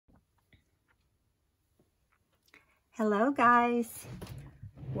Hello guys,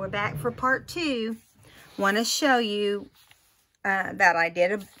 we're back for part 2. Want to show you that I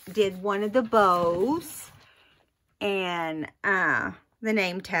did one of the bows and the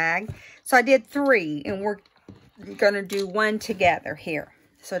name tag. So I did 3 and we're going to do one together here.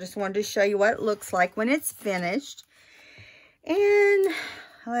 So I just wanted to show you what it looks like when it's finished. And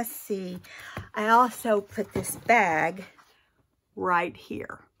let's see, I also put this bag right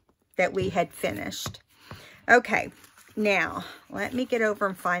here that we had finished. Okay, now let me get over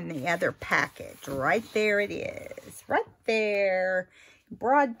and find the other package. Right there it is, right there,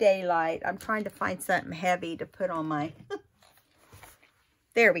 broad daylight. I'm trying to find something heavy to put on my,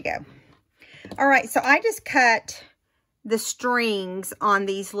 there we go. All right, so I just cut the strings on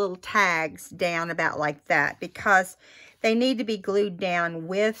these little tags down about like that because they need to be glued down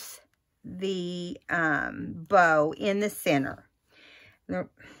with the bow in the center. The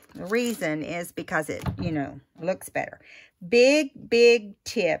reason is because it, looks better. Big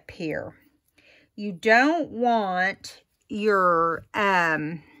tip here. You don't want your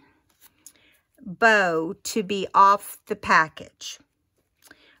bow to be off the package.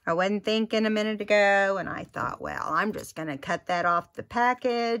 I wasn't thinking a minute ago, and I thought, well, I'm just going to cut that off the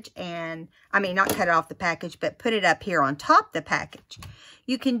package, and, I mean, not cut it off the package, but put it up here on top of the package.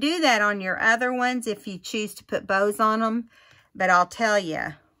 You can do that on your other ones if you choose to put bows on them, but I'll tell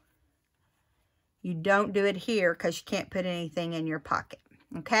you, you don't do it here because you can't put anything in your pocket,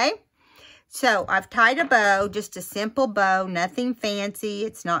 okay? So, I've tied a bow, just a simple bow, nothing fancy.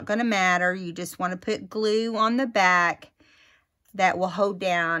 It's not going to matter. You just want to put glue on the back that will hold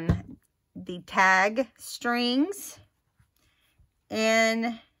down the tag strings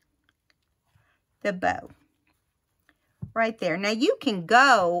and the bow. Right there. Now, you can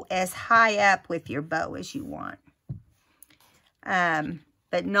go as high up with your bow as you want,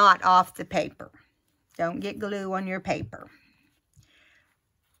 but not off the paper. Don't get glue on your paper.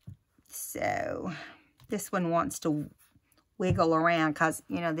 So, this one wants to wiggle around because,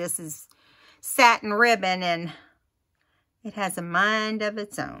 this is satin ribbon and it has a mind of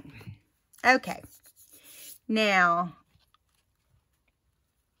its own. Okay. Now,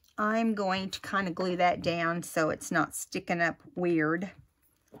 I'm going to kind of glue that down so it's not sticking up weird.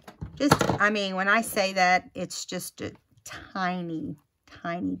 When I say that, it's just a tiny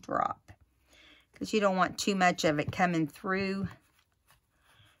drop. Because you don't want too much of it coming through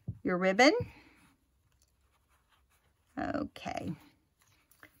your ribbon. Okay.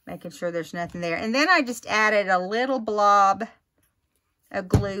 Making sure there's nothing there. And then I just added a little blob of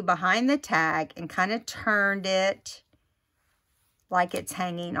glue behind the tag and kind of turned it like it's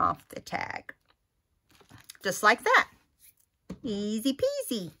hanging off the tag. Just like that. Easy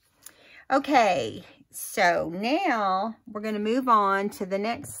peasy. Okay, so now we're going to move on to the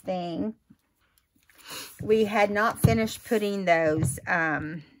next thing. We had not finished putting those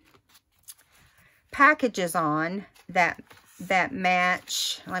packages on that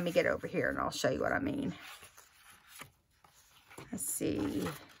match. Let me get over here and I'll show you what I mean. Let's see.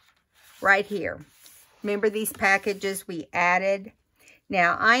 Right here. Remember these packages we added?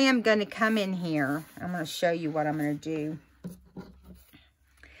 Now, I am going to come in here. I'm going to show you what I'm going to do.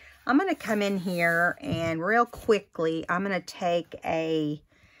 I'm going to come in here and real quickly, I'm going to take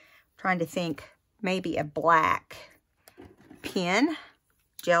trying to think, maybe a black pen,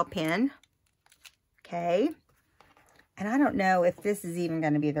 gel pen. Okay. And I don't know if this is even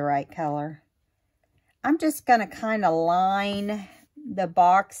going to be the right color. I'm just going to kind of line the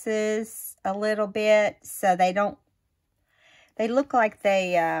boxes a little bit so they look like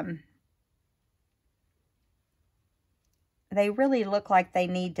they really look like they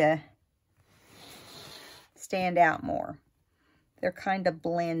need to stand out more. They're kind of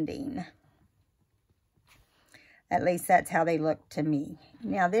blending. At least that's how they look to me.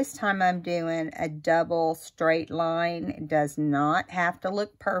 Now, this time I'm doing a double straight line. It does not have to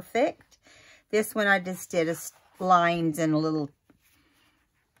look perfect. This one I just did lines and a little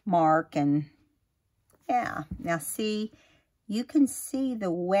mark. And yeah, now see, you can see the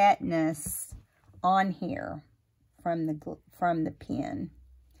wetness on here from the pen.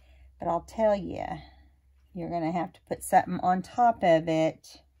 But I'll tell you, you're going to have to put something on top of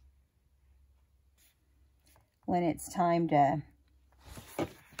it when it's time to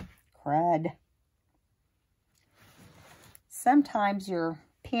crud. Sometimes your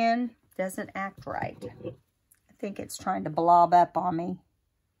pen doesn't act right. I think it's trying to blob up on me.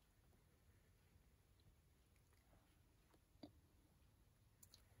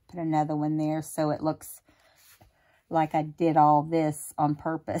 Put another one there so it looks like I did all this on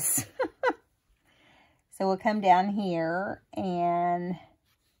purpose. So we'll come down here and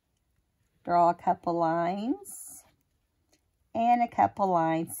draw a couple lines. and a couple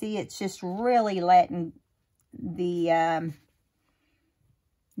lines. See, it's just really letting the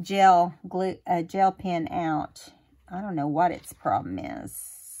gel pen out. I don't know what its problem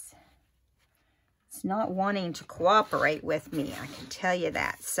is. It's not wanting to cooperate with me, I can tell you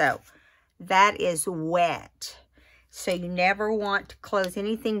that. So that is wet. So you never want to close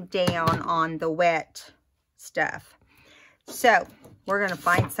anything down on the wet stuff. So we're going to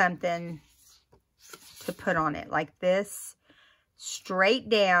find something to put on it like this. Straight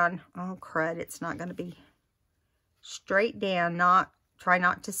down. Oh, crud. It's not going to be straight down. Try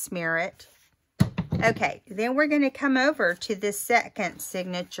not to smear it. Okay. Then we're going to come over to this second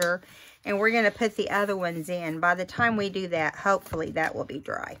signature and we're going to put the other ones in. By the time we do that, hopefully that will be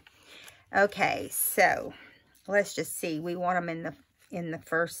dry. Okay. So let's just see. We want them in the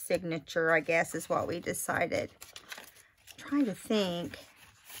first signature, I guess, is what we decided. I'm trying to think.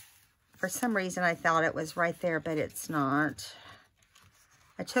 For some reason, I thought it was right there, but it's not.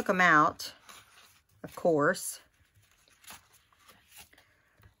 I took them out, of course.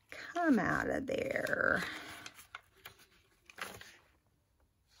 Come out of there.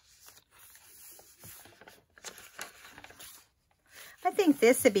 I think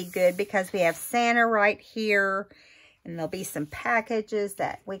this would be good because we have Santa right here. And there'll be some packages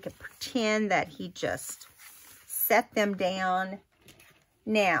that we could pretend that he just set them down.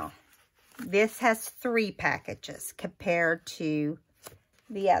 Now, this has 3 packages compared to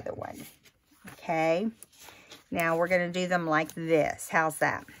the other one. Okay. Now, we're going to do them like this. How's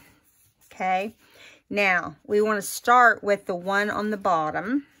that? Okay. Now, we want to start with the one on the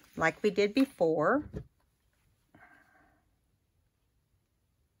bottom like we did before.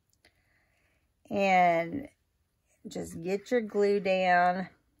 And just get your glue down.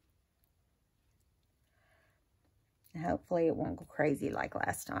 Hopefully it won't go crazy like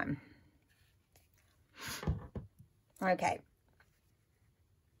last time. Okay.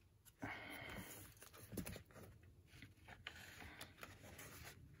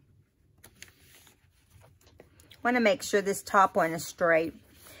 Want to make sure this top one is straight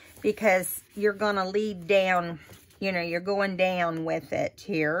because you're going to lead down, you know, you're going down with it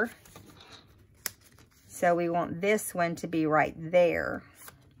here. So we want this one to be right there.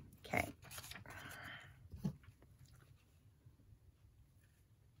 Okay.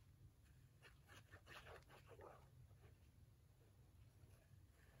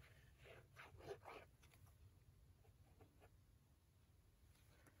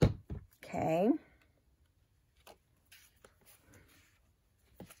 Okay.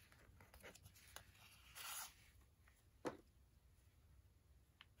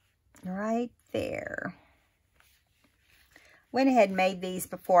 Right there. Went ahead and made these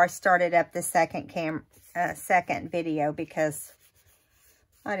before I started up the second video because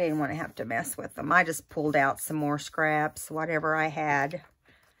I didn't want to have to mess with them. I just pulled out some more scraps. Whatever I had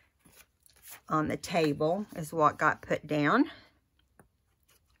on the table is what got put down.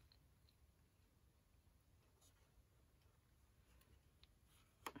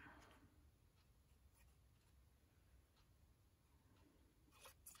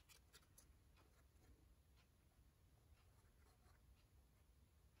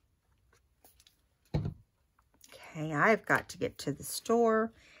 Okay, I've got to get to the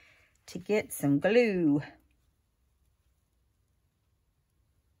store to get some glue.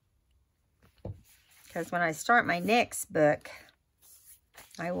 Because when I start my next book,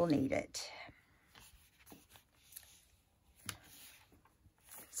 I will need it.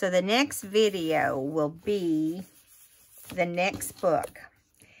 So the next video will be the next book.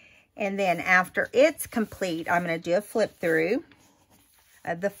 And then after it's complete, I'm going to do a flip through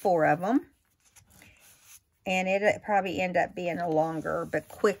of the 4 of them. And it'll probably end up being a longer but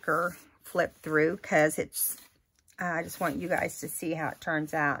quicker flip through because it's, I just want you guys to see how it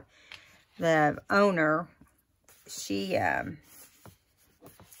turns out. The owner, she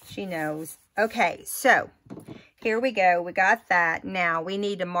knows. Okay, so here we go. We got that. Now we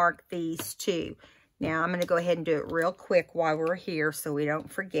need to mark these too. Now I'm going to go ahead and do it real quick while we're here so we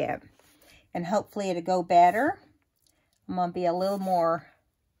don't forget. And hopefully it'll go better. I'm going to be a little more...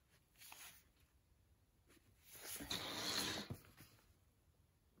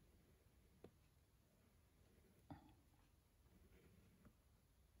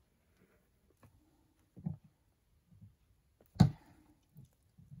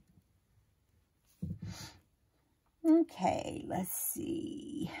 Okay, let's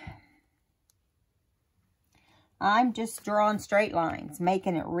see. I'm just drawing straight lines,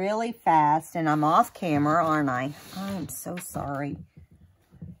 making it really fast, and I'm off camera, aren't I? I'm so sorry.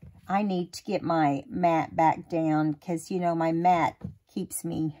 I need to get my mat back down because, you know, my mat keeps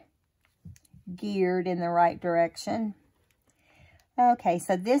me geared in the right direction. Okay,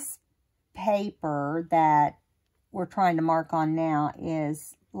 so this paper that we're trying to mark on now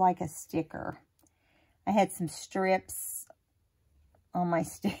is like a sticker. I had some strips on my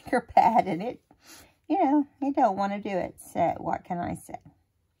sticker pad, and it, you know, it don't want to do it. So what can I say?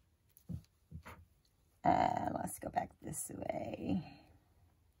 Let's go back this way.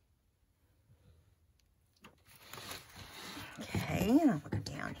 Okay, I'll look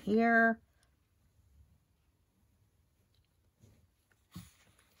down here.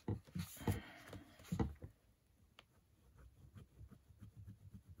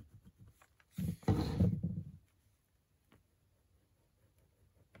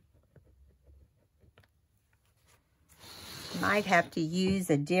 Might have to use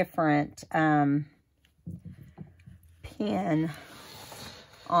a different pen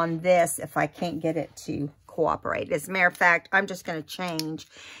on this if I can't get it to cooperate. As a matter of fact, I'm just going to change,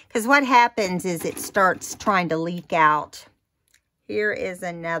 because what happens is it starts trying to leak out. Here is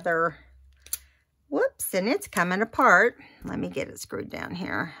another, whoops, and it's coming apart. Let me get it screwed down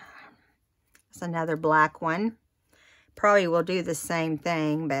here. It's another black one. Probably will do the same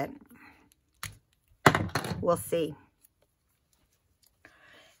thing, but we'll see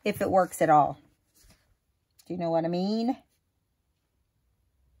if it works at all. Do you know what I mean?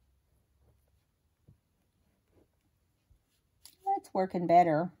 It's working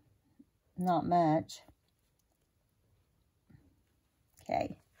better. Not much.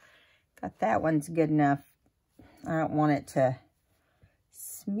 Okay. Got that one's good enough. I don't want it to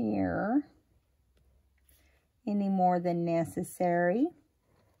smear any more than necessary.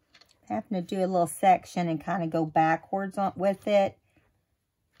 Having to do a little section and kind of go backwards with it.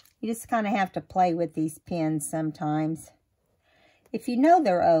 You just kind of have to play with these pens sometimes. If you know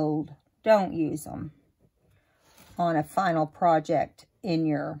they're old, don't use them on a final project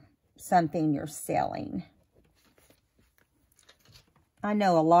in something you're selling. I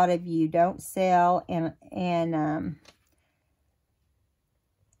know a lot of you don't sell, and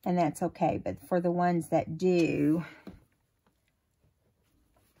that's okay. But for the ones that do,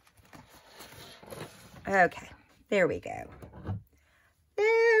 okay, there we go.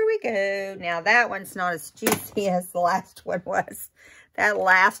 There we go. Now that one's not as juicy as the last one was. That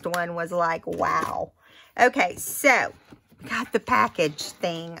last one was like, wow. Okay, so got the package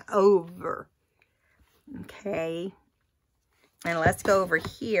thing over. Okay. And let's go over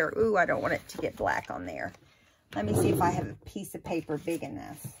here. Ooh, I don't want it to get black on there. Let me see if I have a piece of paper big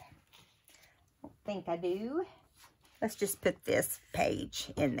enough. I don't think I do. Let's just put this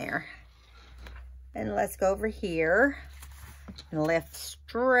page in there. And let's go over here and lift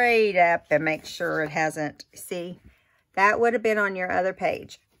straight up and make sure it hasn't, see, that would have been on your other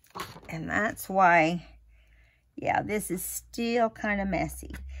page. And that's why, yeah, this is still kind of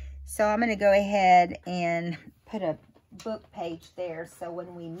messy. So I'm going to go ahead and put a book page there, so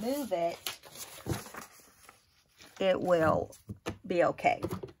when we move it, it will be okay.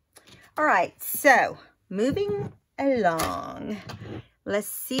 All right, so moving along, let's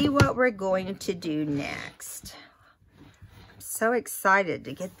see what we're going to do next. I'm so excited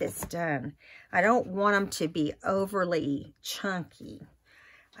to get this done. I don't want them to be overly chunky,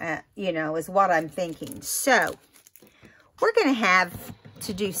 you know, is what I'm thinking. So we're going to have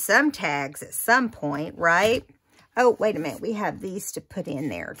to do some tags at some point, right? Oh, wait a minute. We have these to put in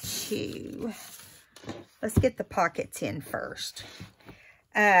there too. Let's get the pockets in first.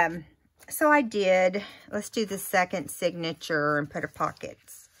 So I did, let's do the second signature and put the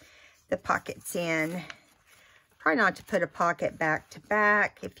pockets in. Try not to put a pocket back to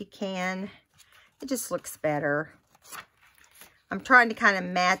back if you can. It just looks better. I'm trying to kind of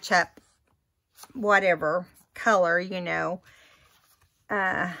match up whatever color, you know.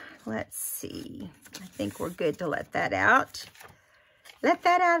 Let's see. I think we're good to let that out. Let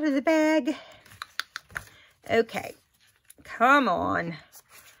that out of the bag. Okay. Come on.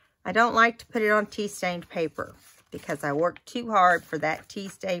 I don't like to put it on tea-stained paper because I worked too hard for that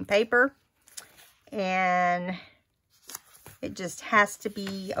tea-stained paper. And it just has to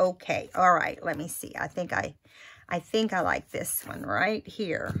be okay. All right, let me see. I think I like this one right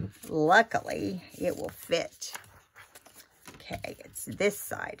here. Luckily, it will fit. Okay, it's this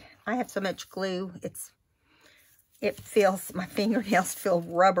side. I have so much glue. It feels, my fingernails feel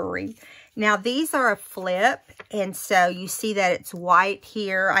rubbery. Now these are a flip, and so you see that it's white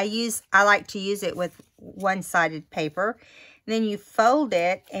here. I like to use it with one-sided paper. And then you fold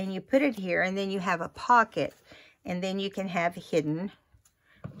it and you put it here, and then you have a pocket, and then you can have hidden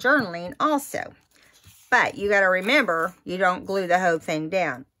journaling also. But you got to remember, you don't glue the whole thing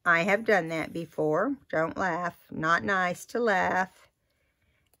down. I have done that before. Don't laugh. Not nice to laugh.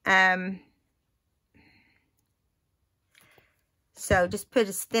 So just put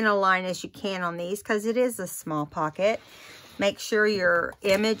as thin a line as you can on these because it is a small pocket. Make sure your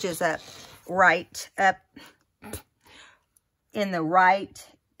image is up in the right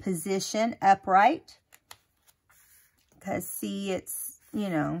position, upright. Because see, it's, you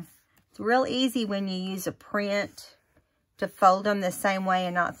know, it's real easy when you use a print to fold them the same way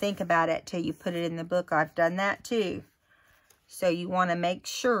and not think about it till you put it in the book. I've done that too. So you want to make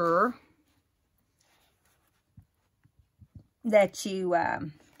sure that you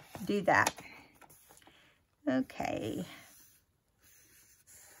do that. Okay.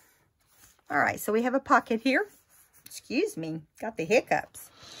 All right, so we have a pocket here. Excuse me, got the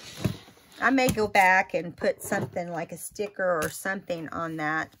hiccups. I may go back and put something like a sticker or something on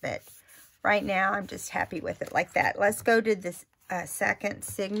that, but right now I'm just happy with it like that. Let's go to this second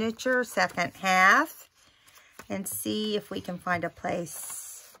signature, second half, and see if we can find a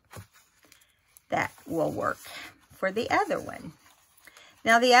place that will work for the other one.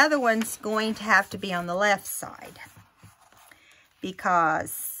 Now the other one's going to have to be on the left side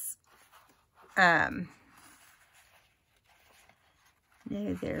because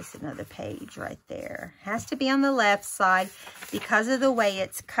there's another page right there. Has to be on the left side because of the way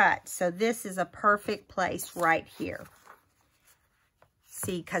it's cut. So this is a perfect place right here.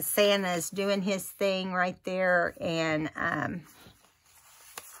 See, because Santa is doing his thing right there. And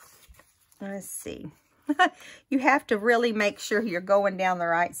let's see. You have to really make sure you're going down the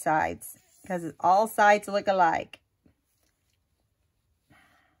right sides because all sides look alike.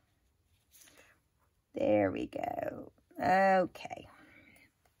 There we go. Okay.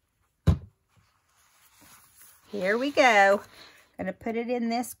 Here we go. I'm going to put it in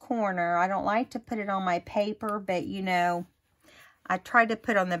this corner. I don't like to put it on my paper, but you know, I try to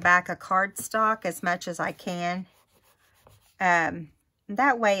put on the back of cardstock as much as I can.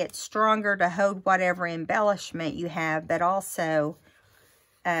 That way it's stronger to hold whatever embellishment you have, but also,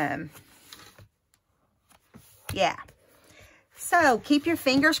 yeah. So keep your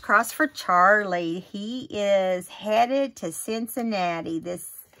fingers crossed for Charlie. He is headed to Cincinnati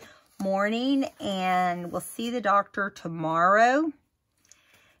this morning, and we'll see the doctor tomorrow.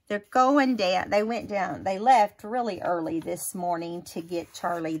 They're going down. They went down. They left really early this morning to get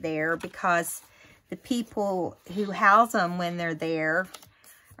Charlie there because the people who house them when they're there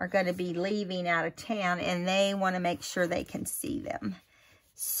are going to be leaving out of town, and they want to make sure they can see them.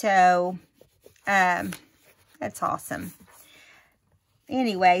 So, that's awesome.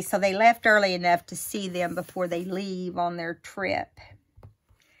 Anyway, so they left early enough to see them before they leave on their trip.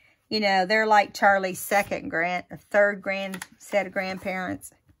 You know, they're like Charlie's third set of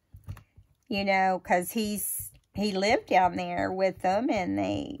grandparents. You know, because he lived down there with them, and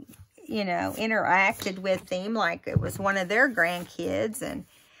they, you know, interacted with him like it was one of their grandkids. And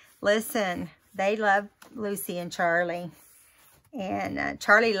listen, they love Lucy and Charlie. And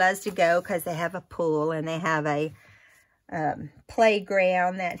Charlie loves to go because they have a pool and they have a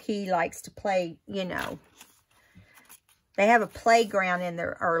playground that he likes to play, you know. They have a playground in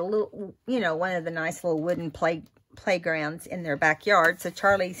their, or a little, you know, one of the nice little wooden playgrounds in their backyard. So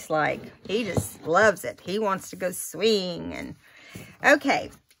Charlie's like, he just loves it. He wants to go swing. And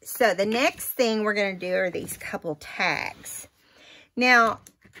okay, so the next thing we're going to do are these couple tags. Now,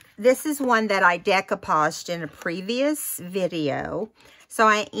 this is one that I decoupaged in a previous video. So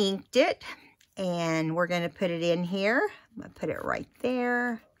I inked it, and we're going to put it in here. I'm going to put it right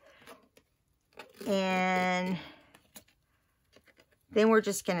there. And then we're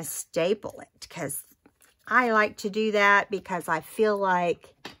just going to staple it because I like to do that because I feel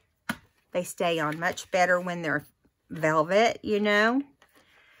like they stay on much better when they're velvet, you know.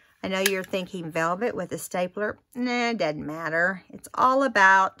 I know you're thinking velvet with a stapler. Nah, it doesn't matter. It's all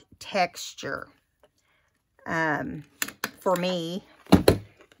about texture for me.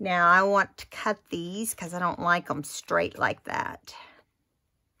 Now, I want to cut these because I don't like them straight like that.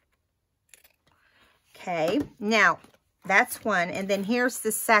 Okay, now, that's one. And then here's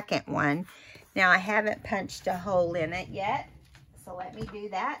the second one. Now, I haven't punched a hole in it yet. So, let me do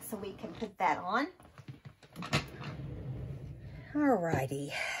that so we can put that on.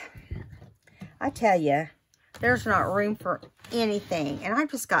 Alrighty. I tell you, there's not room for anything. And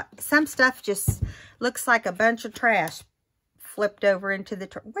I've just got, some stuff just looks like a bunch of trash flipped over into the,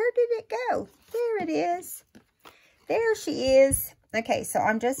 where did it go? There it is. There she is. Okay, so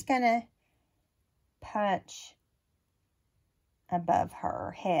I'm just going to punch above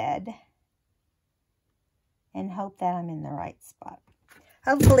her head and hope that I'm in the right spot.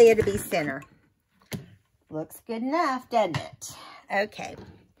 Hopefully it'll be center. Looks good enough, doesn't it? Okay.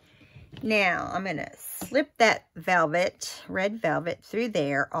 Now, I'm going to slip that velvet, red velvet, through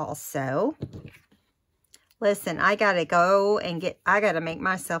there also. Listen, I got to go and I got to make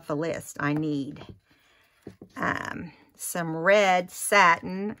myself a list. I need some red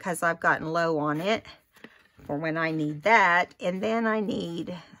satin because I've gotten low on it for when I need that. And then I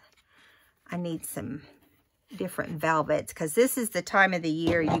need some different velvets because this is the time of the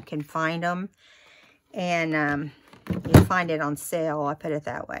year you can find them. And you'll find it on sale. I put it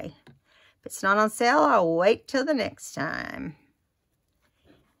that way. If it's not on sale, I'll wait till the next time.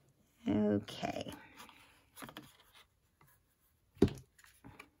 Okay.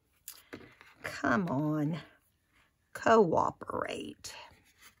 Come on. Cooperate.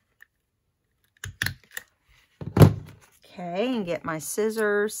 Okay, and get my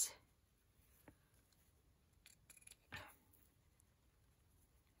scissors.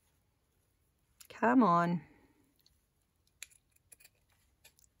 Come on.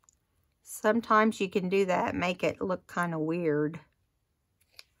 Sometimes you can do that, make it look kind of weird.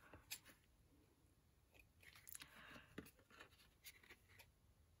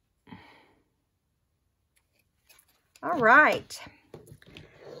 All right.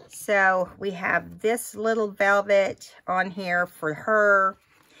 So we have this little velvet on here for her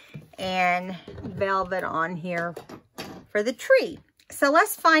and velvet on here for the tree. So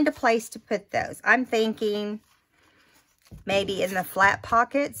let's find a place to put those. I'm thinking maybe in the flat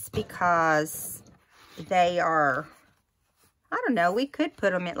pockets because they are, I don't know, we could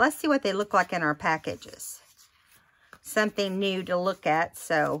put them in. Let's see what they look like in our packages. Something new to look at,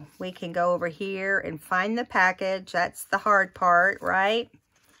 so we can go over here and find the package. That's the hard part, right?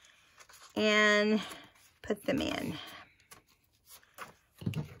 And put them in.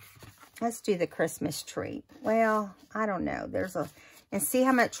 Let's do the Christmas tree. Well, I don't know. And see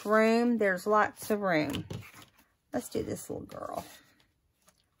how much room? There's lots of room. Let's do this little girl.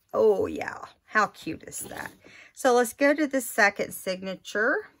 Oh, yeah. How cute is that? So let's go to the second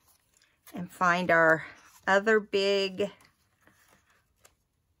signature and find our other big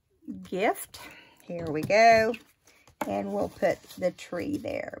gift. Here we go. And we'll put the tree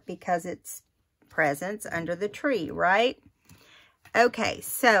there because it's presents under the tree, right? Okay,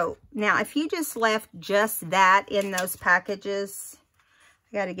 so now if you just left just that in those packages,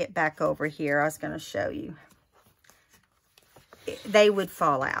 I got to get back over here. I was going to show you. They would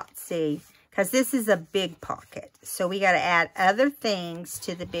fall out, see? Because this is a big pocket. So we got to add other things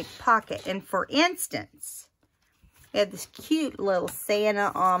to the big pocket. And for instance, we have this cute little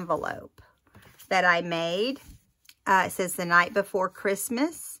Santa envelope that I made. It says the night before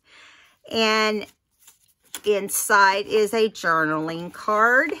Christmas. And inside is a journaling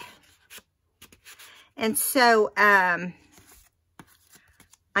card. And so I'm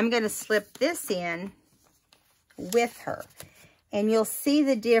going to slip this in with her. And you'll see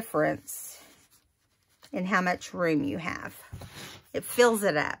the difference in how much room you have. It fills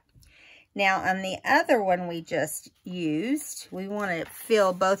it up. Now, on the other one we just used, we want to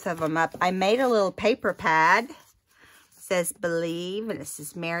fill both of them up. I made a little paper pad. It says Believe, and it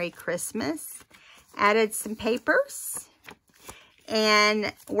says Merry Christmas. Added some papers.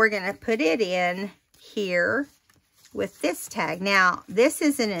 And we're going to put it in here with this tag. Now, this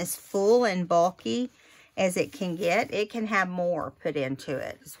isn't as full and bulky as it can get. It can have more put into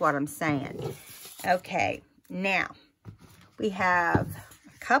it, is what I'm saying. Okay, now we have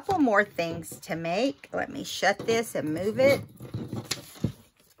a couple more things to make. Let me shut this and move it.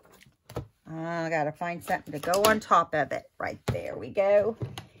 I gotta find something to go on top of it. Right there we go.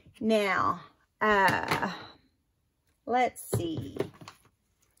 Now, let's see.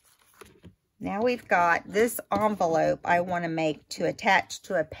 Now we've got this envelope I want to make to attach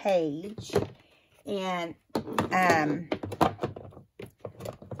to a page. And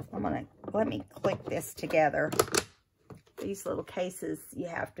let me click this together. These little cases you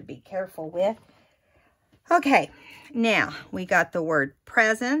have to be careful with. Okay, now we got the word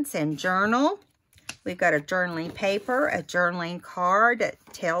presents and journal. We've got a journaling paper, a journaling card that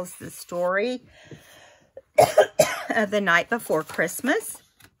tells the story of the night before Christmas.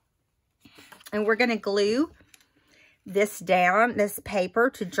 And we're going to glue this down, this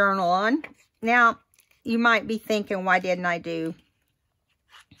paper, to journal on. Now, you might be thinking, why didn't I do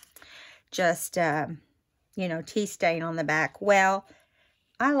just, you know, tea stain on the back? Well,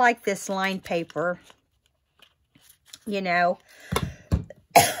 I like this lined paper, you know.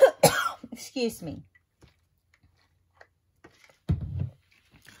 Excuse me. To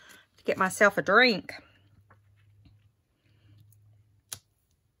get myself a drink.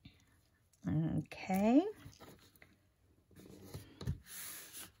 Okay.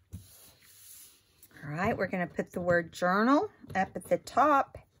 All right, we're going to put the word journal up at the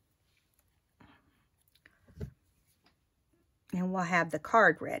top. And we'll have the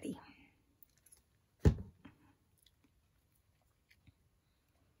card ready.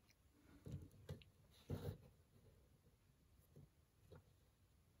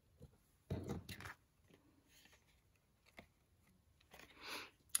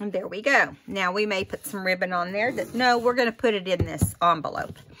 And there we go. Now we may put some ribbon on there. No, we're going to put it in this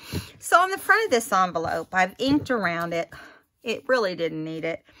envelope. So on the front of this envelope, I've inked around it. It really didn't need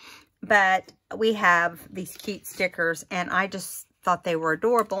it. But we have these cute stickers, and I just thought they were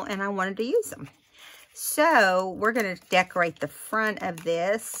adorable, and I wanted to use them. So we're going to decorate the front of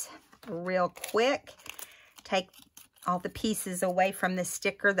this real quick. Take all the pieces away from the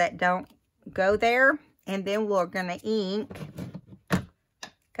sticker that don't go there. And then we're going to ink.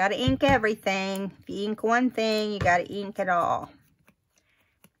 Got to ink everything. If you ink one thing, you got to ink it all.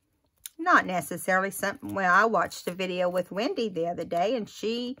 Not necessarily something. Well, I watched a video with Wendy the other day, and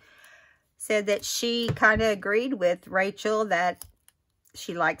she said that she kind of agreed with Rachel that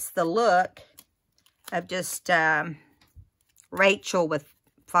she likes the look of just Rachel with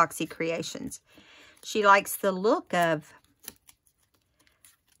Foxy Creations. She likes the look of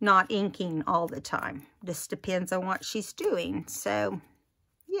not inking all the time. Just depends on what she's doing. So,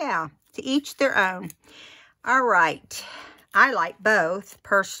 yeah, to each their own. All right. I like both,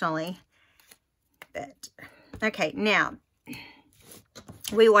 personally. But, okay, now,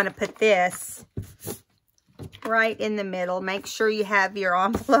 we want to put this right in the middle. Make sure you have your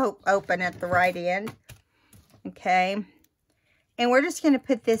envelope open at the right end. Okay. And we're just going to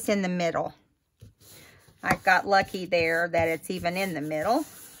put this in the middle. I got lucky there that it's even in the middle.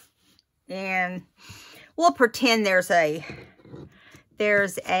 And we'll pretend there's a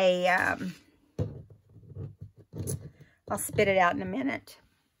I'll spit it out in a minute,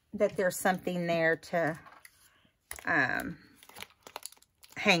 that there's something there to hang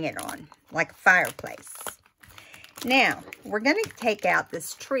it on, like a fireplace. Now, we're going to take out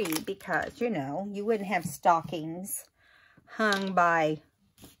this tree because, you know, you wouldn't have stockings hung by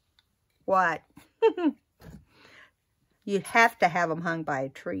what? You'd have to have them hung by a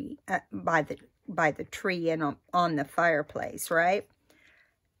tree, by the tree and on the fireplace, right?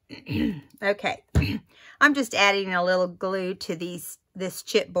 Okay, I'm just adding a little glue to this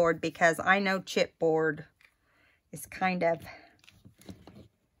chipboard because I know chipboard is kind of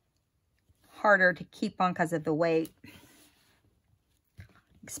harder to keep on because of the weight,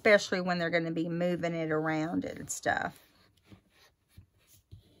 especially when they're going to be moving it around and stuff.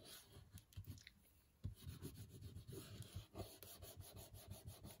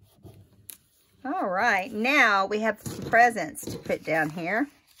 All right, now we have some presents to put down here.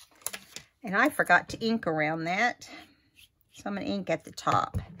 And I forgot to ink around that. So I'm going to ink at the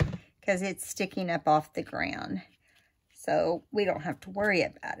top because it's sticking up off the ground. So we don't have to worry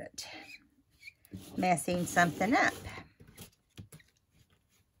about it messing something up.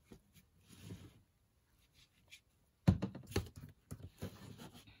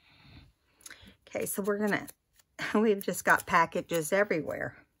 Okay, so we've just got packages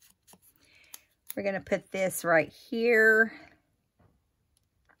everywhere. We're going to put this right here.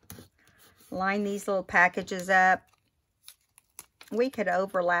 Line these little packages up. We could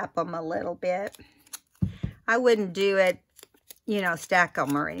overlap them a little bit. I wouldn't do it, you know, stack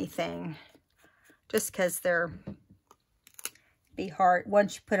them or anything. Just because they're be hard.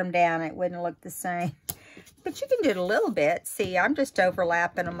 Once you put them down, it wouldn't look the same. But you can do it a little bit. See, I'm just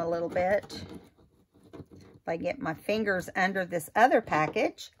overlapping them a little bit. If I get my fingers under this other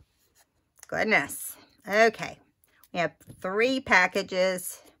package. Goodness. Okay. We have 3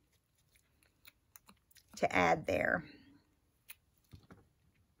 packages to add there.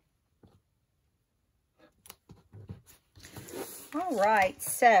 All right.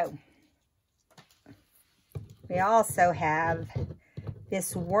 So, we also have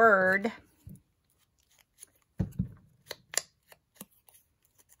this word.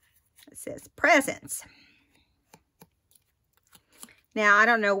 It says presents. Now, I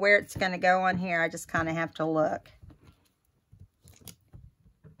don't know where it's going to go on here. I just kind of have to look.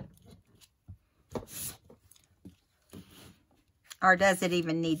 Or does it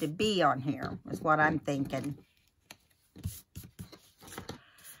even need to be on here, is what I'm thinking.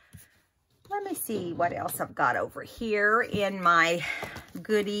 Let me see what else I've got over here in my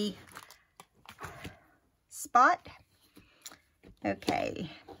goodie spot. Okay,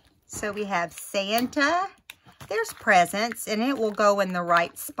 so we have Santa. There's presents, and it will go in the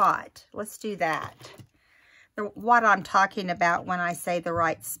right spot. Let's do that. What I'm talking about when I say the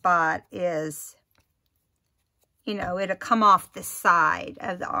right spot is, you know, it'll come off the side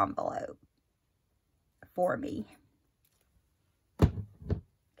of the envelope for me.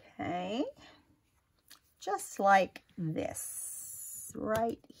 Okay. Just like this,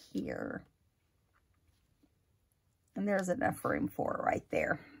 right here. And there's enough room for it right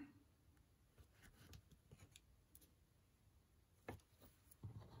there.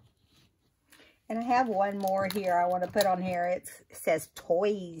 And I have one more here I want to put on here. It says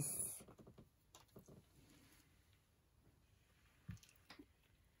toys.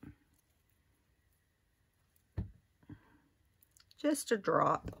 Just a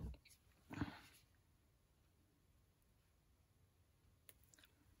drop.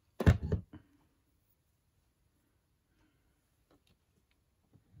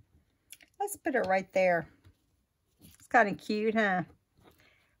 Let's put it right there. It's kind of cute, huh?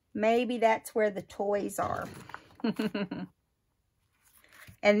 Maybe that's where the toys are.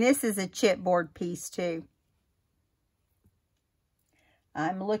 And this is a chipboard piece too.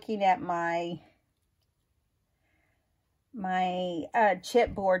 I'm looking at my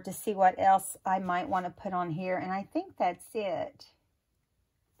chipboard to see what else I might want to put on here, and I think that's it.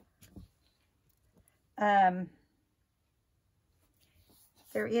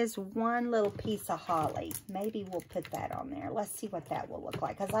 There is one little piece of holly. Maybe we'll put that on there. Let's see what that will look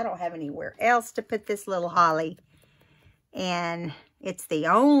like, because I don't have anywhere else to put this little holly. And it's the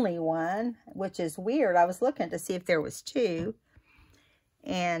only one, which is weird. I was looking to see if there was two.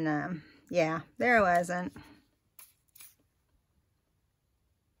 And, yeah, there wasn't.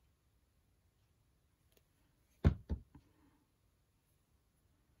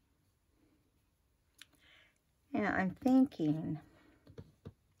 And I'm thinking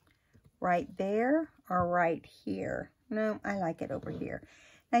right there or right here. No, I like it over here.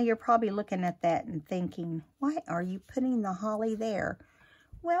 Now you're probably looking at that and thinking, why are you putting the holly there?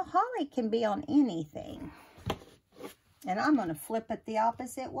 Well, holly can be on anything. And I'm going to flip it the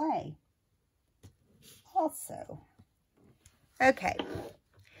opposite way also. Okay,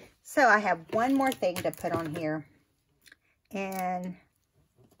 so I have one more thing to put on here. And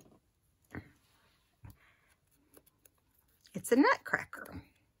it's a nutcracker.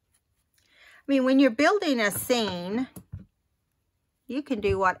 I mean, when you're building a scene, you can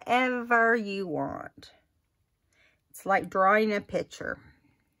do whatever you want. It's like drawing a picture.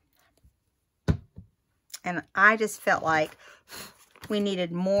 And I just felt like we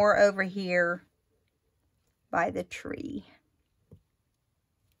needed more over here by the tree.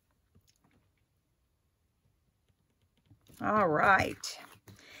 All right.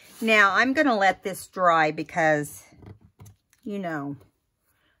 Now, I'm going to let this dry because, you know,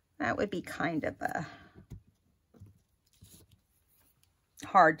 that would be kind of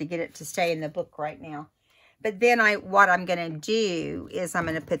hard to get it to stay in the book right now. But then what I'm going to do is I'm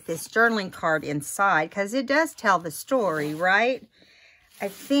going to put this journaling card inside because it does tell the story, right? I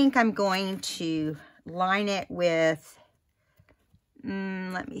think I'm going to line it with,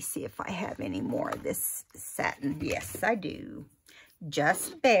 let me see if I have any more of this satin. Yes, I do.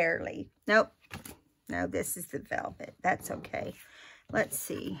 Just barely. Nope. No, this is the velvet. That's okay. Let's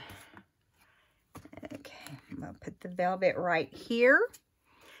see. Okay, I'm going to put the velvet right here.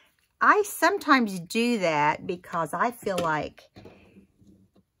 I sometimes do that because I feel like,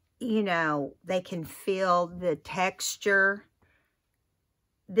 you know, they can feel the texture.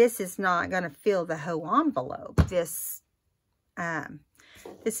 This is not going to fill the whole envelope. This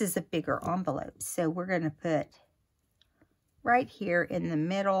is a bigger envelope. So we're going to put right here in the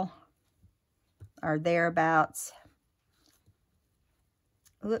middle or thereabouts.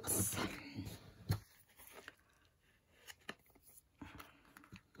 Oops.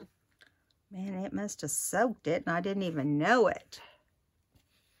 Man, it must have soaked it and I didn't even know it.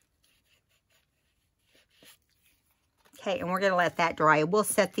 Okay, and we're going to let that dry. We'll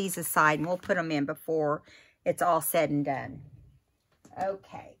set these aside and we'll put them in before it's all said and done.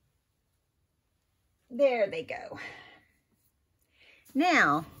 Okay. There they go.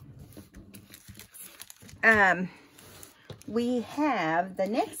 Now, we have, the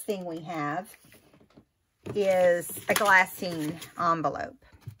next thing we have is a glassine envelope.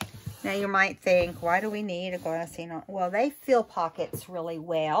 Now you might think, why do we need a glassine? Well, they fill pockets really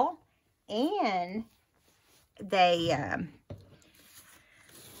well, and they're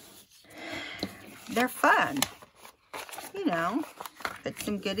fun. You know, put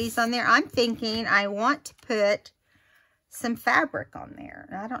some goodies on there. I'm thinking I want to put some fabric on there.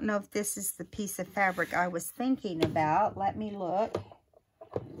 And I don't know if this is the piece of fabric I was thinking about. Let me look.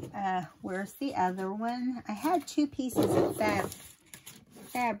 Where's the other one? I had two pieces of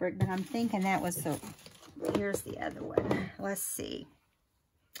fabric, but I'm thinking that was the, here's the other one. Let's see.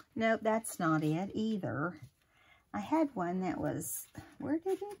 Nope, that's not it either. I had one that was, where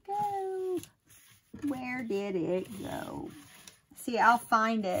did it go? Where did it go? See, I'll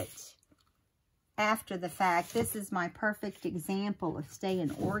find it after the fact. This is my perfect example of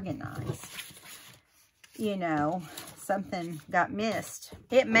staying organized. You know, something got missed.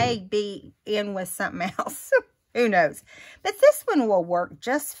 It may be in with something else. Who knows? But this one will work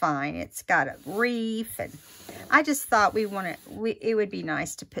just fine. It's got a reef, and I just thought it would be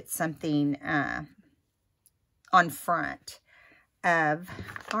nice to put something on front of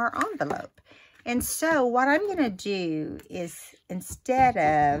our envelope. And so what I'm going to do is, instead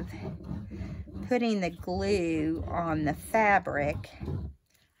of putting the glue on the fabric,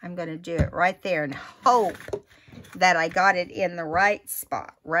 I'm going to do it right there and hope that I got it in the right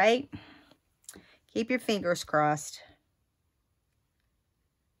spot, right? Keep your fingers crossed.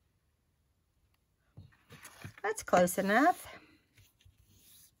 That's close enough.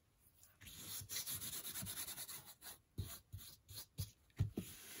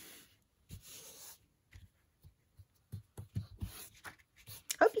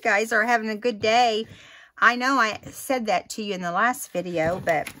 Hope you guys are having a good day. I know I said that to you in the last video,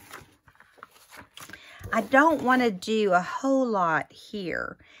 but I don't want to do a whole lot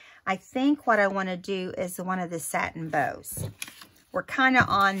here. I think what I want to do is one of the satin bows. We're kind of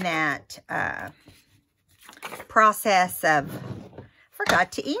on that process of,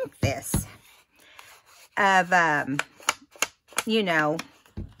 forgot to ink this, of, you know,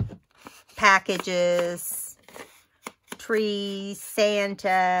 packages, trees,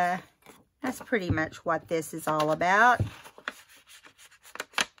 Santa. That's pretty much what this is all about.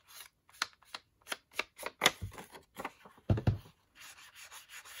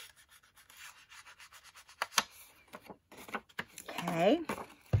 Okay.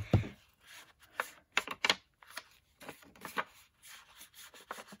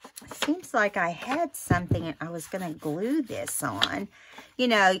 Seems like I had something I was going to glue this on. You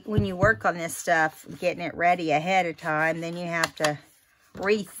know, when you work on this stuff, getting it ready ahead of time, then you have to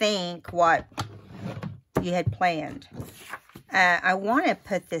rethink what you had planned. I want to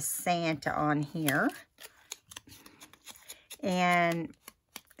put this Santa on here. And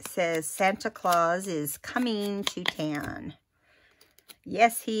it says Santa Claus is coming to town.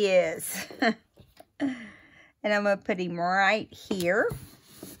 Yes, he is. And I'm going to put him right here.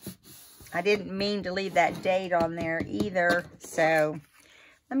 I didn't mean to leave that date on there either. So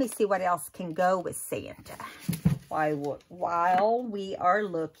let me see what else can go with Santa while we are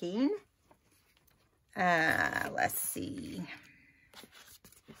looking. Let's see.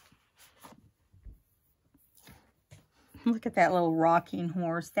 Look at that little rocking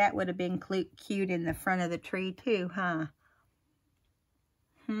horse. That would have been cute in the front of the tree too, huh?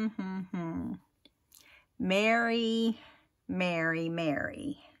 Mary, Mary,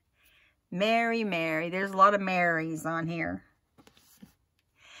 Mary. Mary, Mary. There's a lot of Marys on here.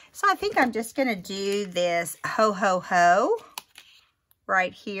 So I think I'm just going to do this ho, ho, ho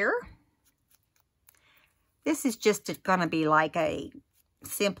right here. This is just going to be like a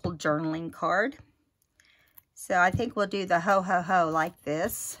simple journaling card. So I think we'll do the ho, ho, ho like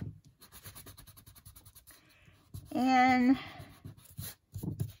this. And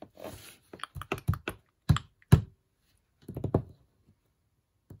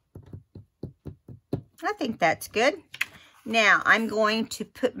I think that's good. Now I'm going to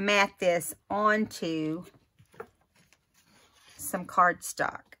mat this onto some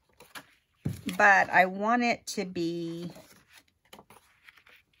cardstock, but I want it to be,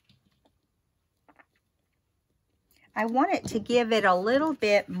 I want it to give it a little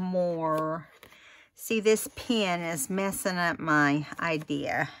bit more. See, this pen is messing up my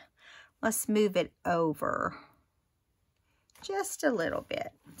idea. Let's move it over just a little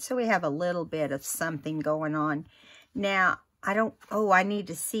bit, so we have a little bit of something going on. Now, I need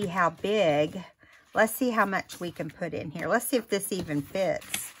to see how big. Let's see how much we can put in here. Let's see if this even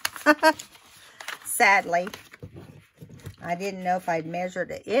fits. Sadly, I didn't know if I'd measured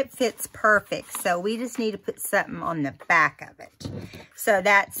it. It fits perfect, so we just need to put something on the back of it. So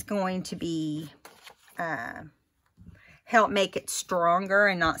that's going to be, help make it stronger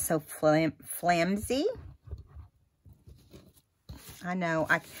and not so flimsy. I know,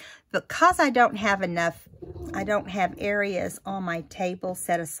 because I don't have enough, I don't have areas on my table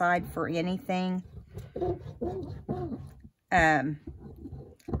set aside for anything.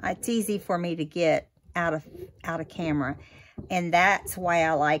 It's easy for me to get out of camera, and that's why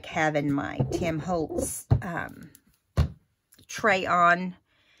I like having my Tim Holtz tray on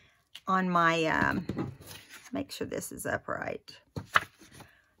my. Make sure this is upright.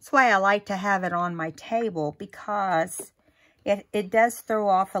 That's why I like to have it on my table, because it does throw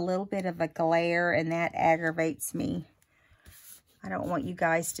off a little bit of a glare, and that aggravates me. I don't want you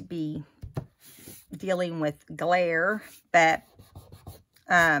guys to be dealing with glare, but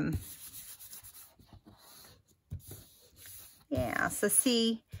yeah, so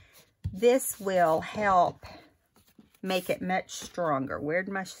see, this will help make it much stronger. Where'd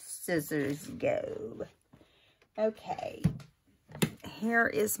my scissors go? Okay, here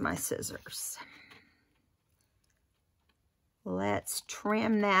is my scissors. Let's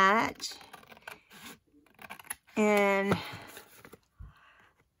trim that. And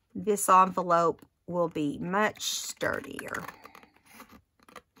this envelope will be much sturdier.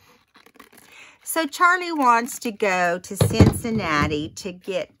 So Charlie wants to go to Cincinnati to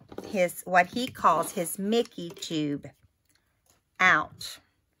get his, what he calls his Mickey tube out.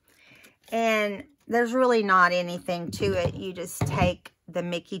 And there's really not anything to it. You just take the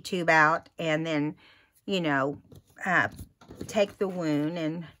Mickey tube out and then, you know, take the wound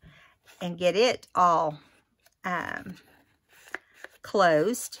and get it all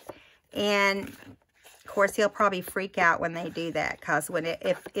closed. And of course he'll probably freak out when they do that, because when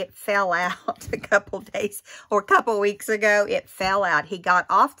if it fell out a couple days or a couple weeks ago, it fell out. He got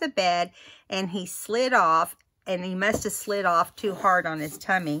off the bed and he slid off, and he must have slid off too hard on his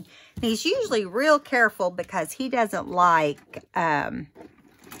tummy. And he's usually real careful because he doesn't like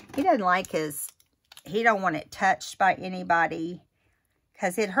he don't want it touched by anybody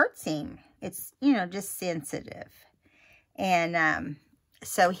because it hurts him. It's, you know, just sensitive. And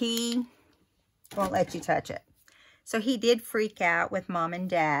so he won't let you touch it. So he did freak out with Mom and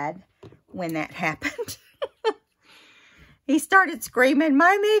Dad when that happened. He started screaming,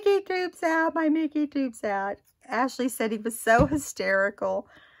 "My Mickey tube's out, my Mickey tube's out." Ashley said he was so hysterical.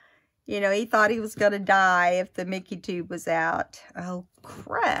 You know, he thought he was going to die if the Mickey tube was out. Oh,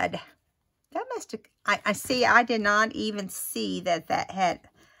 crud. That must have, I see, I did not even see that that had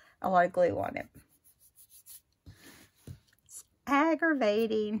a lot of glue on it. It's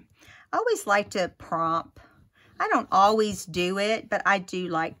aggravating. I always like to prompt. I don't always do it, but I do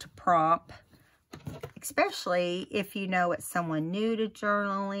like to prompt. Especially if you know it's someone new to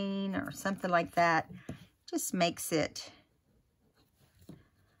journaling or something like that. Just makes it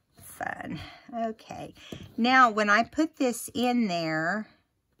fun. Okay. Now, when I put this in there,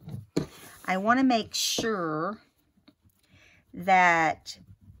 I want to make sure that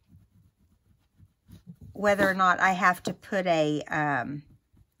whether or not I have to put a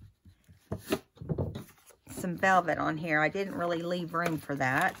some velvet on here. I didn't really leave room for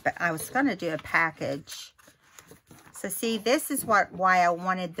that, but I was going to do a package. So see, this is why I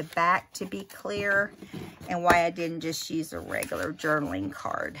wanted the back to be clear and why I didn't just use a regular journaling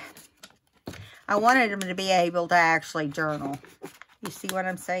card. I wanted them to be able to actually journal. You see what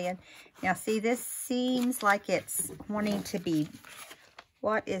I'm saying? Now see, this seems like it's wanting to be,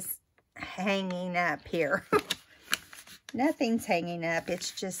 what is hanging up here? Nothing's hanging up. It's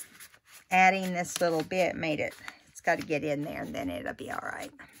just adding this little bit made it. It's got to get in there and then it'll be all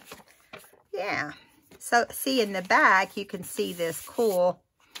right. Yeah. So see, in the back, you can see this cool.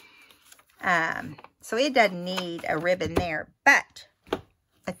 So it doesn't need a ribbon there, but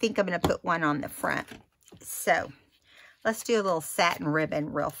I think I'm going to put one on the front. So let's do a little satin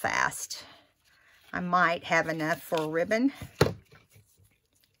ribbon real fast. I might have enough for a ribbon.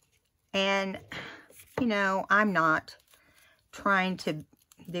 And, you know, I'm not trying to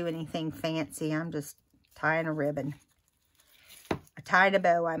do anything fancy. I'm just tying a ribbon. I tied a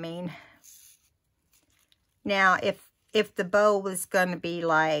bow, I mean. Now, if the bow was going to be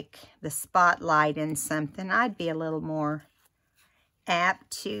like the spotlight in something, I'd be a little more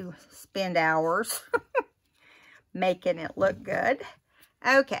apt to spend hours making it look good.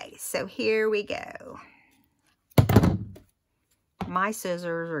 Okay, so here we go. My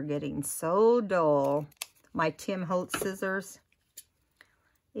scissors are getting so dull. My Tim Holtz scissors.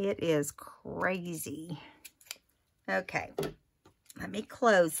 It is crazy. Okay, let me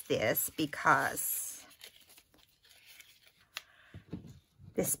close this because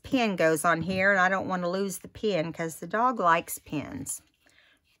this pin goes on here, and I don't want to lose the pin because the dog likes pins.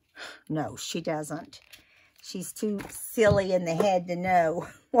 No, she doesn't. She's too silly in the head to know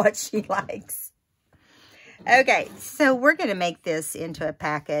what she likes. Okay, so we're going to make this into a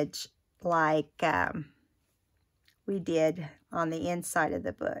package like we did on the inside of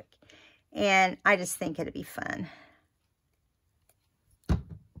the book. And I just think it'd be fun.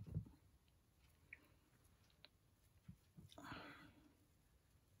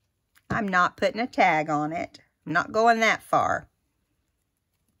 I'm not putting a tag on it. I'm not going that far.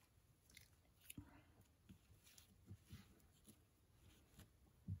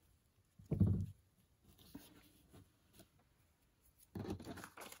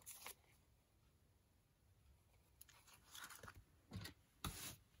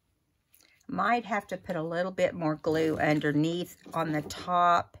 Might have to put a little bit more glue underneath on the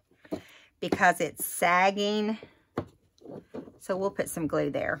top because it's sagging. So we'll put some glue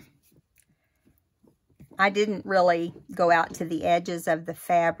there. I didn't really go out to the edges of the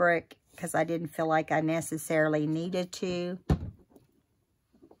fabric because I didn't feel like I necessarily needed to.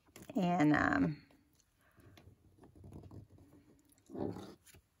 And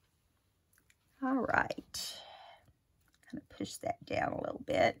all right, kind of push that down a little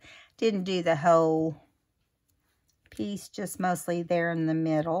bit. Didn't do the whole piece, just mostly there in the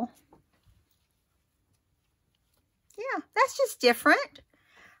middle. Yeah, that's just different.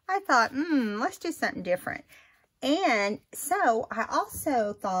 I thought, let's do something different. And so I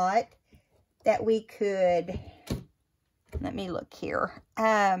also thought that we could, let me look here.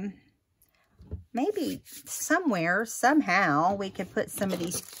 Maybe somewhere, somehow, we could put some of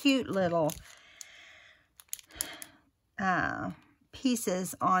these cute little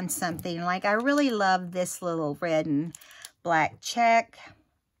pieces on something. Like, I really love this little red and black check.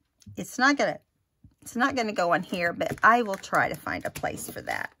 It's not gonna go on here, but I will try to find a place for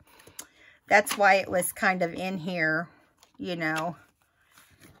that. That's why it was kind of in here, you know.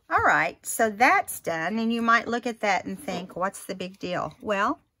 All right, so that's done, and you might look at that and think, what's the big deal?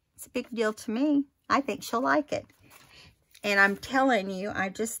 Well, it's a big deal to me. I think she'll like it. And I'm telling you, I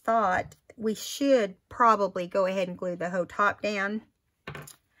just thought we should probably go ahead and glue the whole top down,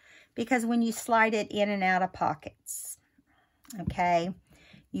 because when you slide it in and out of pockets, okay,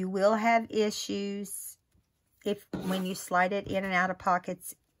 you will have issues when you slide it in and out of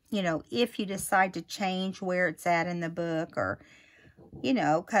pockets, you know, if you decide to change where it's at in the book, or, you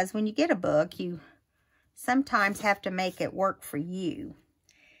know, because when you get a book, you sometimes have to make it work for you.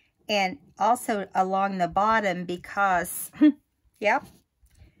 And also along the bottom, because, yep,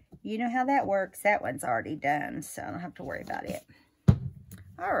 you know how that works. That one's already done, so I don't have to worry about it.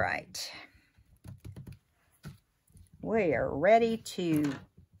 All right. We are ready to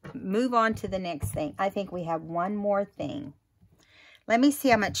move on to the next thing. I think we have one more thing. Let me see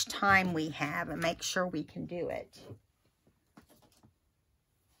how much time we have and make sure we can do it.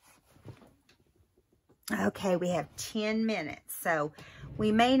 Okay, we have 10 minutes, so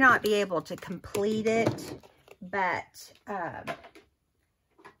we may not be able to complete it, but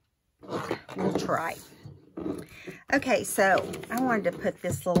we'll try. Okay, so I wanted to put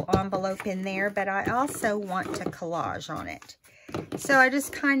this little envelope in there, but I also want to collage on it. So I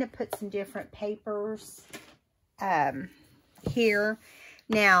just kind of put some different papers here.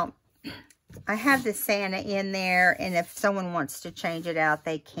 Now, I have the Santa in there, and if someone wants to change it out,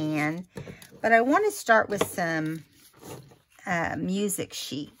 they can. But I want to start with some music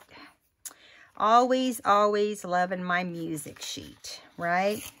sheet. Always, always loving my music sheet,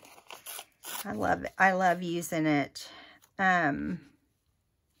 right? I love it. I love using it.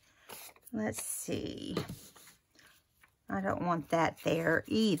 Let's see. I don't want that there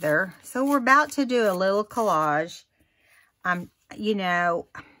either. So we're about to do a little collage. You know,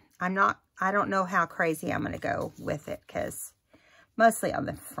 I don't know how crazy I'm going to go with it, because mostly on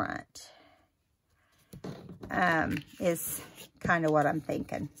the front is kind of what I'm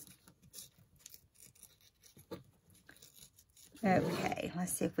thinking. Okay,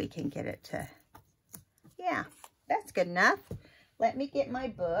 let's see if we can get it to, yeah, that's good enough. Let me get my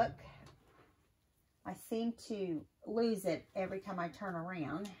book. I seem to lose it every time I turn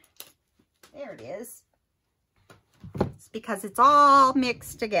around. There it is. It's because it's all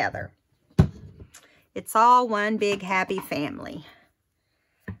mixed together. It's all one big happy family.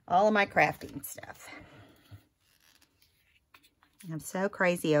 All of my crafting stuff. I'm so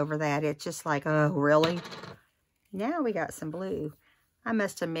crazy over that. It's just like, oh, really? Now we got some blue. I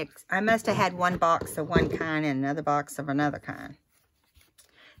must have had one box of one kind and another box of another kind.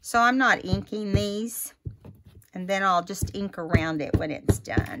 So I'm not inking these. And then I'll just ink around it when it's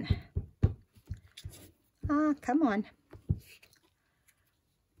done. Ah, come on.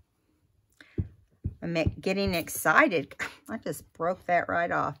 I'm getting excited. I just broke that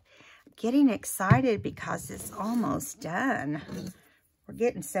right off. Getting excited because it's almost done. We're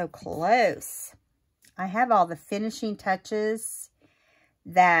getting so close. I have all the finishing touches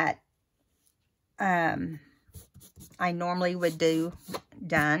that I normally would do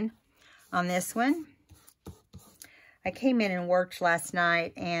done on this one. I came in and worked last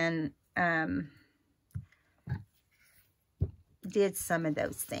night and did some of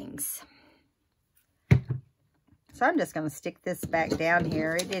those things. So I'm just going to stick this back down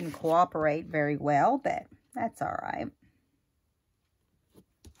here. It didn't cooperate very well, but that's all right.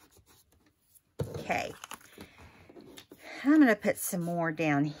 Okay. I'm going to put some more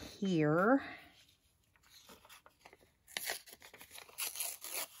down here.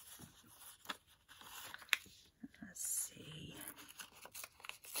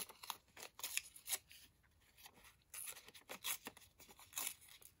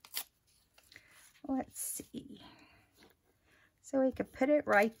 Let's see. So we could put it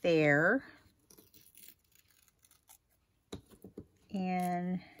right there.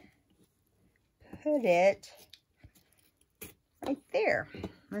 And put it right there.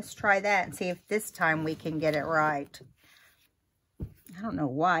 Let's try that and see if this time we can get it right. I don't know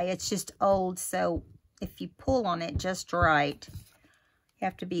why. It's just old, so if you pull on it just right, you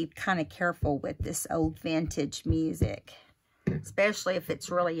have to be kind of careful with this old vintage music, especially if it's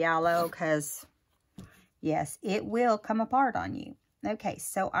really yellow, because yes, it will come apart on you. Okay,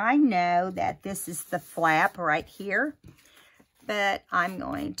 so I know that this is the flap right here, but I'm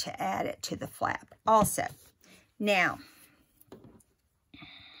going to add it to the flap also. Now,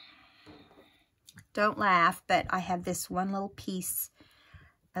 don't laugh, but I have this one little piece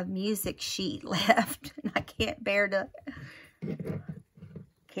of music sheet left, and I can't bear to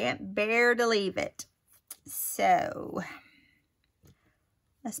leave it. So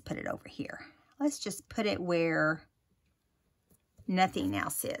let's put it over here. Let's just put it where nothing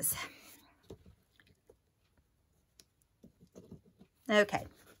else is. Okay,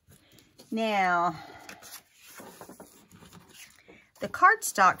 now the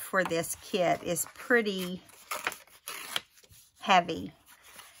cardstock for this kit is pretty heavy,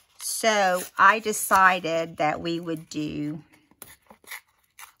 so I decided that we would do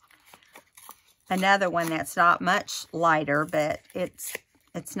another one that's not much lighter, but it's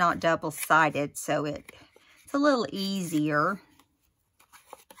not double-sided, so it's a little easier.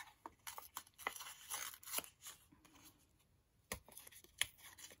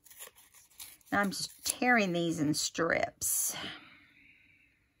 I'm just tearing these in strips.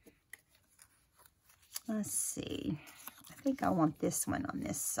 Let's see. I think I want this one on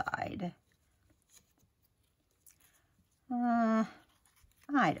this side. I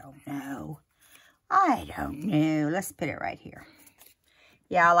don't know. Let's put it right here.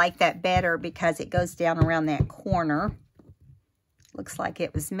 Yeah, I like that better because it goes down around that corner. Looks like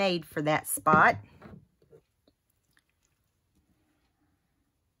it was made for that spot.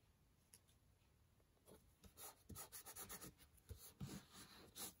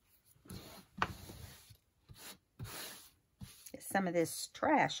 Some of this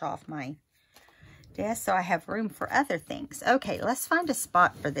trash off my desk so I have room for other things. Okay, let's find a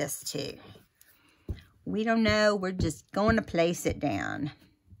spot for this too. We don't know. We're just going to place it down.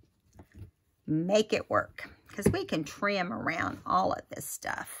 Make it work. Because we can trim around all of this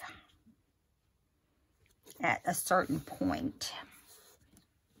stuff at a certain point.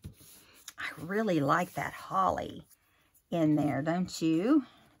 I really like that holly in there, don't you?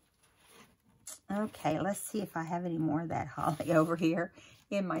 Okay, let's see if I have any more of that holly over here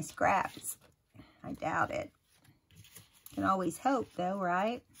in my scraps. I doubt it. Can always hope though,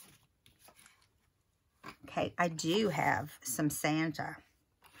 right? Okay, I do have some Santa.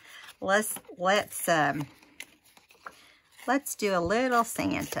 Let's do a little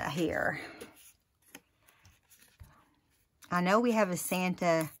Santa here. I know we have a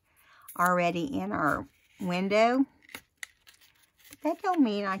Santa already in our window. But that don't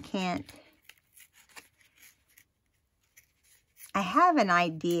mean I can't. I have an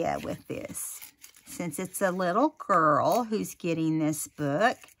idea with this. Since it's a little girl who's getting this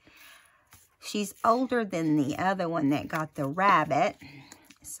book, she's older than the other one that got the rabbit.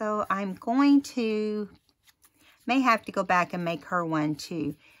 So I'm going to, may have to go back and make her one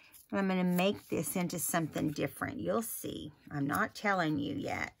too. But I'm going to make this into something different. You'll see. I'm not telling you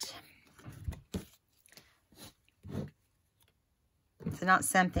yet. It's not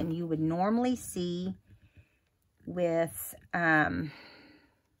something you would normally see with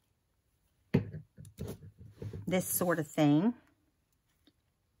this sort of thing.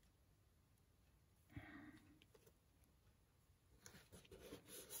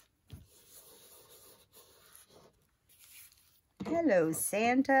 Hello,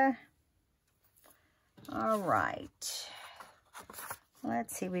 Santa. All right.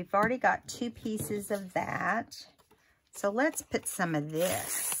 Let's see. We've already got 2 pieces of that. So let's put some of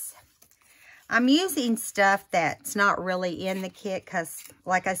this. I'm using stuff that's not really in the kit because,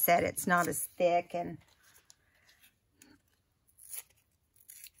 like I said, it's not as thick and,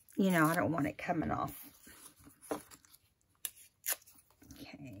 you know, I don't want it coming off.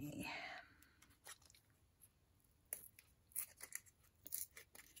 Okay.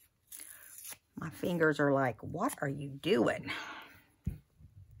 My fingers are like, what are you doing?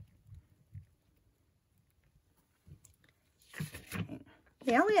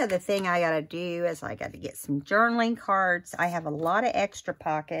 The only other thing I got to do is I got to get some journaling cards. I have a lot of extra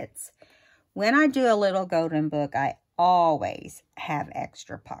pockets. When I do a little golden book, I always have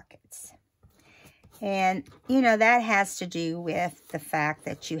extra pockets. And, you know, that has to do with the fact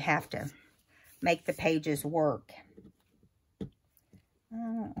that you have to make the pages work. I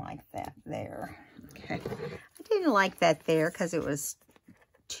don't like that there. Okay. I didn't like that there because it was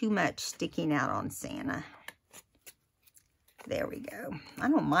too much sticking out on Santa. There we go. I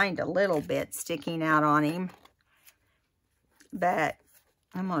don't mind a little bit sticking out on him, but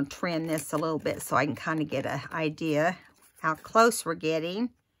I'm going to trim this a little bit so I can kind of get an idea how close we're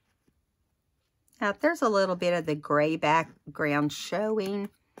getting. Now, if there's a little bit of the gray background showing,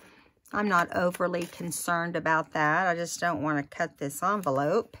 I'm not overly concerned about that. I just don't want to cut this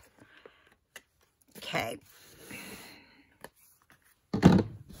envelope. Okay.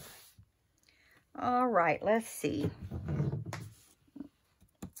 All right, let's see.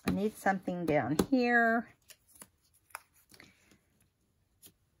 I need something down here.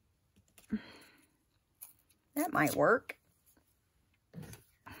 That might work.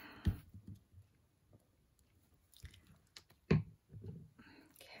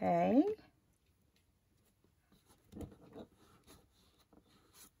 Okay.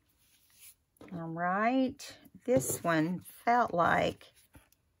 All right. This one felt like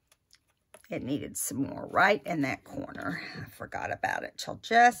it needed some more right in that corner. I forgot about it till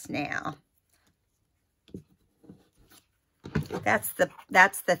just now. That's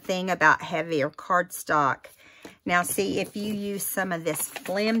the thing about heavier cardstock. Now see, if you use some of this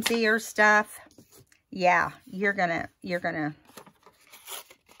flimsier stuff, yeah, you're gonna,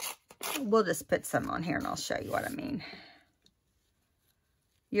 we'll just put some on here and I'll show you what I mean.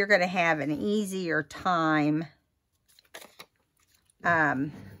 You're gonna have an easier time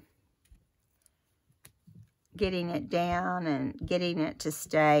getting it down and getting it to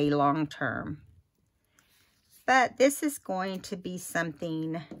stay long term. But this is going to be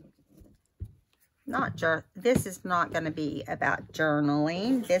something, this is not going to be about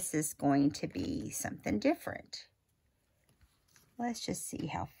journaling. This is going to be something different. Let's just see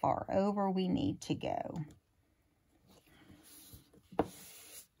how far over we need to go.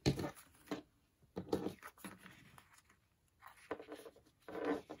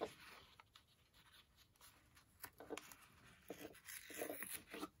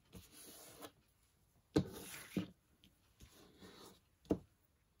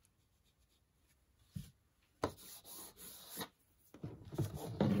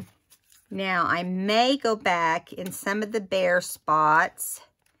 Now, I may go back in some of the bare spots.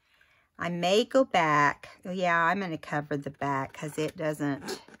 I may go back. Oh, yeah, I'm going to cover the back because it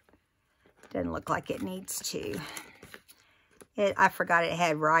doesn't look like it needs to. I forgot it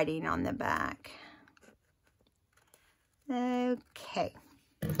had writing on the back. Okay.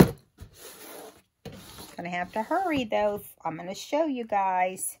 Gonna have to hurry, though. I'm going to show you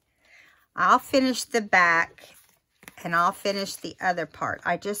guys. I'll finish the back. And I'll finish the other part.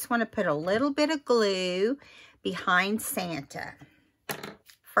 I just want to put a little bit of glue behind Santa,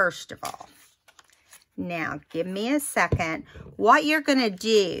 first of all. Now, give me a second. What you're going to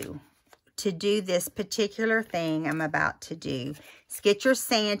do this particular thing I'm about to do is get your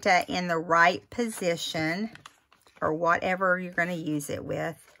Santa in the right position, or whatever you're going to use it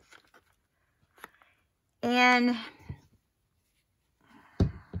with. And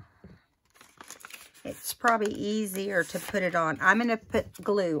it's probably easier to put it on. I'm going to put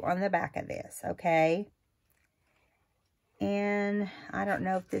glue on the back of this, okay? And I don't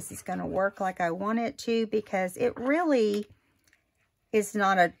know if this is going to work like I want it to, because it really is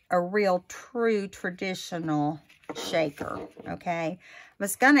not a real true traditional shaker, okay? I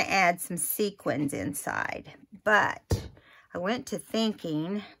was going to add some sequins inside, but I went to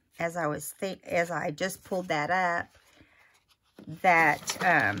thinking as I just pulled that up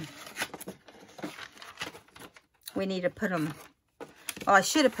that we need to put them, well, I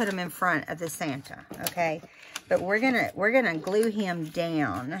should have put them in front of the Santa, okay? But we're gonna glue him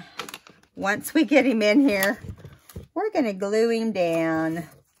down. Once we get him in here, we're gonna glue him down.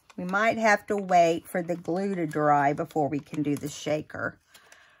 We might have to wait for the glue to dry before we can do the shaker.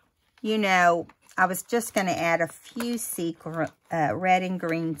 You know, I was just gonna add a few red and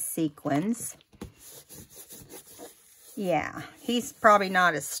green sequins. Yeah, he's probably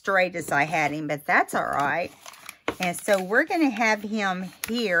not as straight as I had him, but that's all right. And so we're going to have him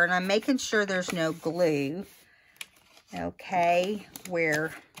here, and I'm making sure there's no glue, okay,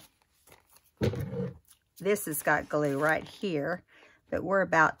 where this has got glue right here, but we're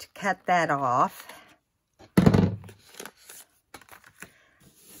about to cut that off.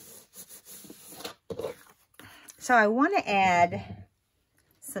 So I want to add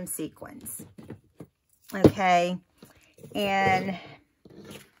some sequins, okay, and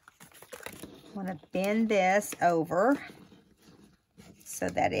I want to bend this over so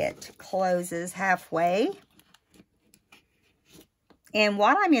that it closes halfway. And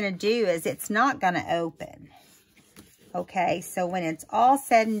what I'm going to do is it's not going to open. Okay, so when it's all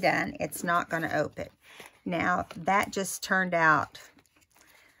said and done, it's not going to open. Now, that just turned out,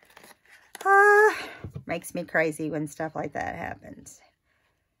 makes me crazy when stuff like that happens.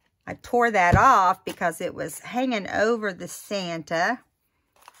 I tore that off because it was hanging over the Santa.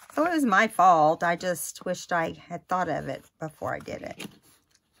 So it was my fault. I just wished I had thought of it before I did it.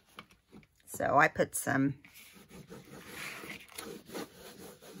 So I put some.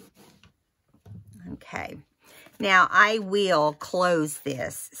 Okay. Now I will close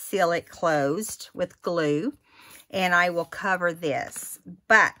this, seal it closed with glue, and I will cover this.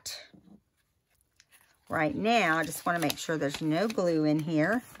 But right now, I just want to make sure there's no glue in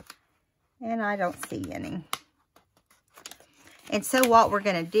here. And I don't see any. And so what we're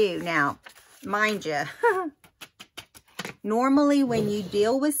going to do now, mind you, normally when you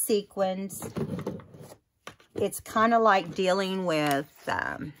deal with sequins, it's kind of like dealing with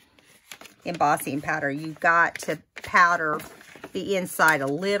embossing powder. You've got to powder the inside a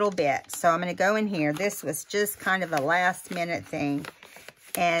little bit. So I'm going to go in here. This was just kind of a last minute thing.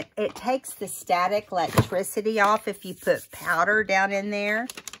 And it takes the static electricity off if you put powder down in there.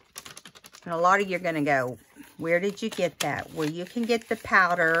 And a lot of you are going to go, where did you get that? Well, you can get the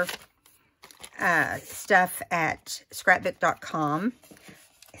powder stuff at scrapbook.com.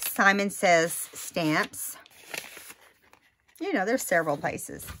 Simon Says Stamps. You know, there's several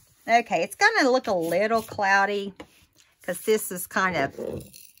places. Okay, it's going to look a little cloudy because this is kind of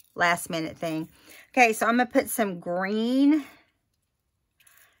last minute thing. Okay, so I'm going to put some green.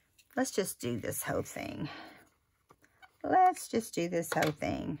 Let's just do this whole thing. Let's just do this whole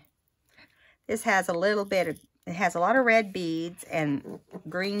thing. This has a little bit of, it has a lot of red beads and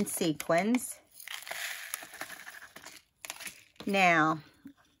green sequins. Now,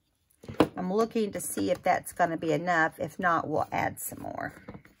 I'm looking to see if that's going to be enough. If not, we'll add some more.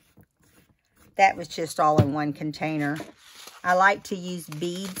 That was just all in one container. I like to use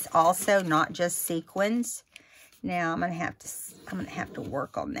beads also, not just sequins. Now, I'm going to have to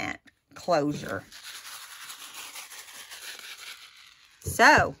work on that closure.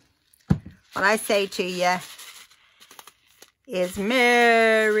 So, what I say to you is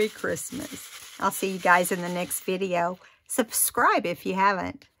Merry Christmas. I'll see you guys in the next video. Subscribe if you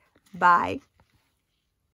haven't. Bye.